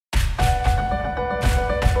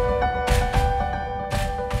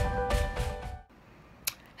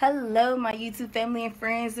Hello, my YouTube family and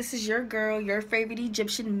friends. This is your girl, your favorite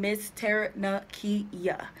Egyptian, Miss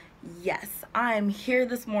Nakia. Yes, I am here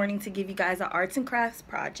this morning to give you guys an arts and crafts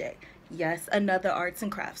project. Yes, another arts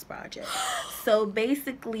and crafts project. So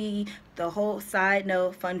basically, the whole side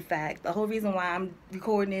note, fun fact, the whole reason why I'm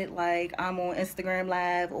recording it like I'm on Instagram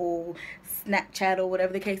Live or Snapchat or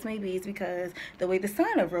whatever the case may be is because the way the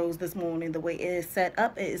sun arose this morning, the way it is set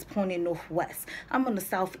up, it is pointing northwest. I'm on the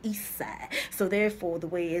southeast side, so therefore the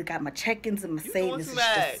way it got my check-ins and my savings is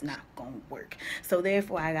just not gonna work. So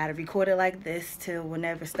therefore I gotta record it like this till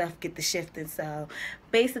whenever stuff get to shifting. So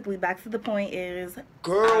basically, back to the point is,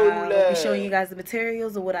 I'll be showing you guys the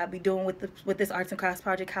materials of what I'll be doing with this arts and crafts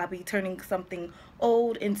project. I'll be turning something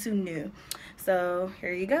old into new. So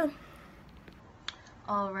here you go.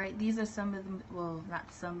 Alright, these are some of the, well,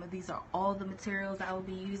 not some, these are all the materials I will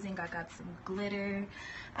be using. I got some glitter,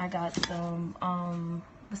 I got some,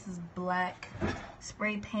 this is black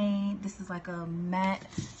spray paint, this is like a matte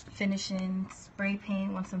finishing spray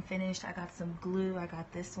paint. Once I'm finished, I got some glue. I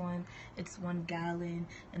got this one, it's 1 gallon,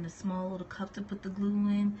 and a small little cup to put the glue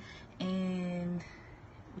in, and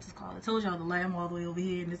what's it called? I told y'all the lamb all the way over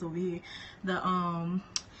here, and this over here. The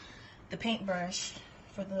paintbrush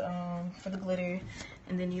for the glitter,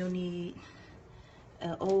 and then you'll need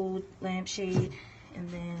an old lampshade and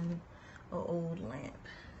then an old lamp,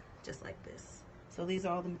 just like this. So these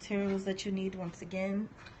are all the materials that you need once again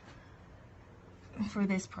for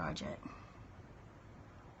this project.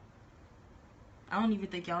 I don't even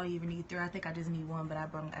think y'all even need 3. I think I just need 1, but I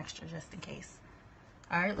brought an extra just in case.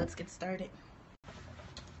 Alright, let's get started.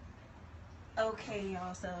 Okay,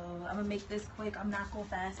 y'all, so I'm gonna make this quick. I'm not gonna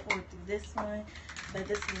fast forward through this one, but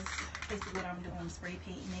this is basically what I'm doing. I'm spray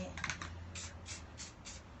painting it.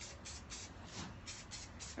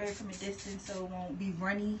 Spray it from a distance so it won't be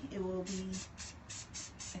runny. It will be,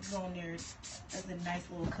 it's going there as a nice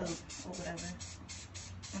little coat or whatever.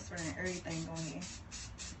 I'm spraying everything on here.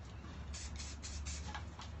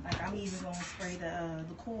 Like, I'm even gonna spray the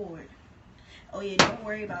cord. Oh yeah, don't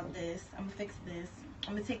worry about this. I'm gonna fix this.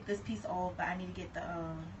 I'm gonna take this piece off, but I need to get the,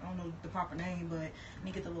 I don't know the proper name, but I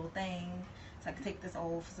need to get the little thing so I can take this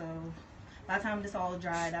off. So by the time this all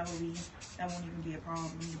dried, that won't even be a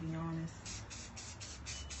problem, to be honest.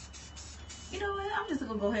 You know what? I'm just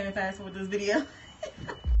gonna go ahead and fast forward this video.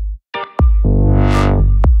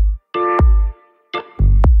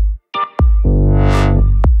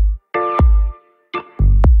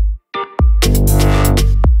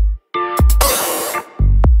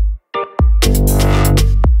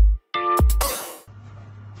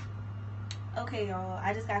 Okay, y'all,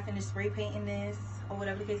 I just got finished spray painting this, or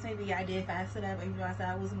whatever the case may be. I did fast it up, even though I said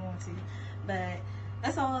I wasn't going to. But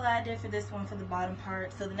that's all that I did for this one, for the bottom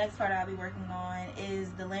part. So the next part I'll be working on is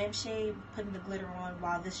the lampshade, putting the glitter on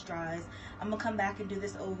while this dries. I'm going to come back and do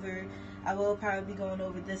this over. I will probably be going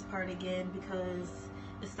over this part again because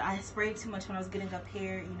I sprayed too much when I was getting up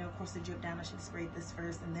here. You know, of course, the drip down, I should have sprayed this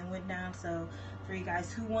first and then went down. So for you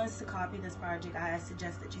guys who wants to copy this project, I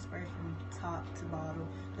suggest that you spray from top to bottom.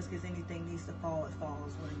 Just because anything needs to fall, it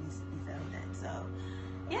falls when it needs to be filled in. So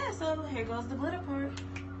yeah, so here goes the glitter part.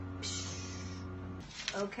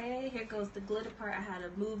 Okay, here goes the glitter part. I had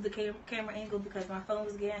to move the camera angle because my phone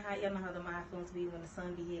was getting hot. Y'all know how my phones be when the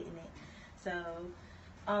sun be hitting it. So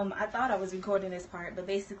I thought I was recording this part, but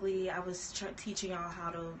basically I was teaching y'all how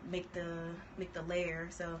to make the layer.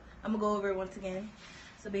 So I'm gonna go over it once again.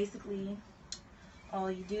 So basically, all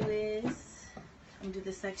you do is, I'm gonna do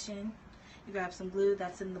this section. You grab some glue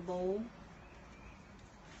that's in the bowl.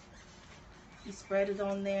 You spread it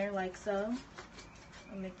on there like so.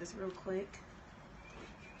 I'll make this real quick.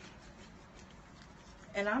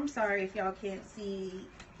 And I'm sorry if y'all can't see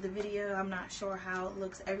the video. I'm not sure how it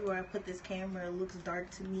looks. Everywhere I put this camera, it looks dark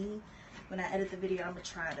to me. When I edit the video, I'm gonna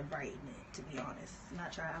try to brighten it, to be honest.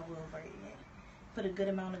 Not try, I will brighten it. Put a good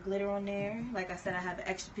amount of glitter on there. Like I said, I have an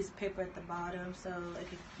extra piece of paper at the bottom so it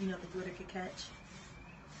could, you know, the glitter could catch.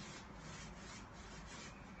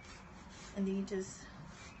 And then you just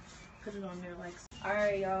put it on there like so.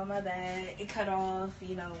 Alright, y'all, my bad. It cut off,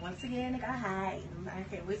 you know, once again, it got hot. I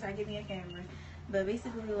can't wait till I get me a camera. But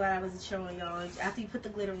basically what I was showing y'all, after you put the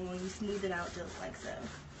glitter on, you smooth it out just like so.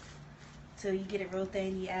 Till you get it real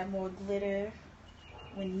thin. You add more glitter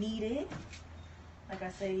when needed. Like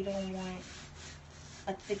I said, you don't want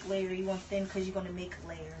a thick layer, you want thin because you're going to make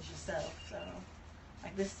layers yourself. So,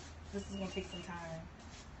 like this is going to take some time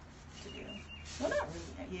to do. Well, not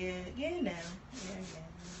really. Yeah, no. Yeah.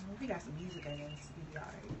 We got some music, I guess. We'll be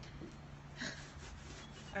alright.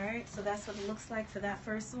 Alright, so that's what it looks like for that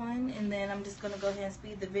first one. And then I'm just going to go ahead and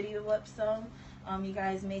speed the video up some. You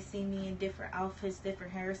guys may see me in different outfits,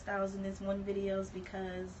 different hairstyles in this one videos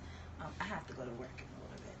because I have to go to work in a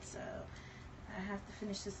little bit. So I have to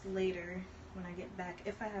finish this later when I get back,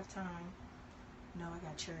 if I have time. No, I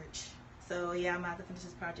got church. So yeah, I'm about to finish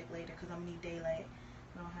this project later because I'm going to need daylight.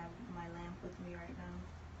 I don't have my lamp with me right now.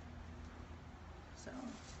 So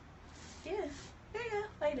yeah, there you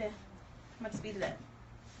go, later. I'm about to speed it up.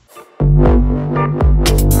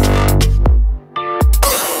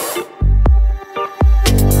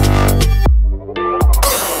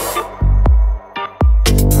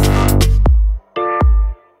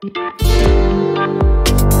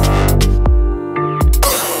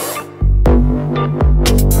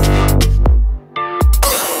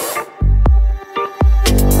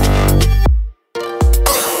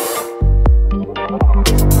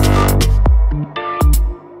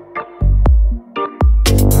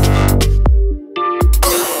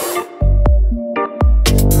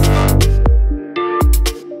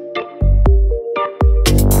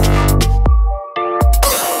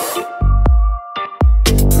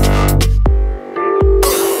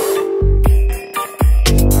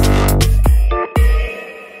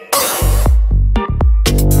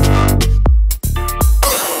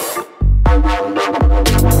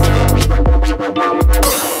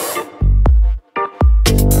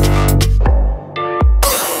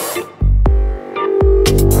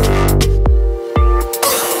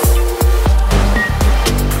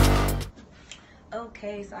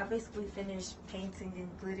 Okay, so I basically finished painting and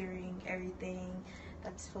glittering everything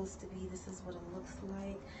that's supposed to be. This is what it looks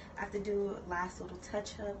like. I have to do a last little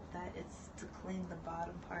touch up, that is to clean the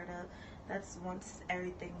bottom part up. That's once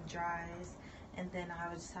everything dries, and then I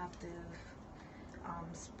would just have to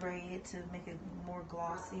spray it to make it more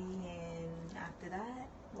glossy, and after that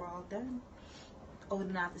we're all done. Oh, and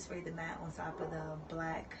then I have to spray the matte on top of the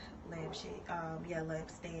black lampshade, lamp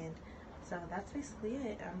stand. So that's basically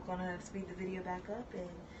it. I'm gonna speed the video back up and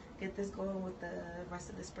get this going with the rest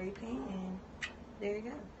of the spray paint, and there you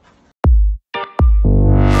go.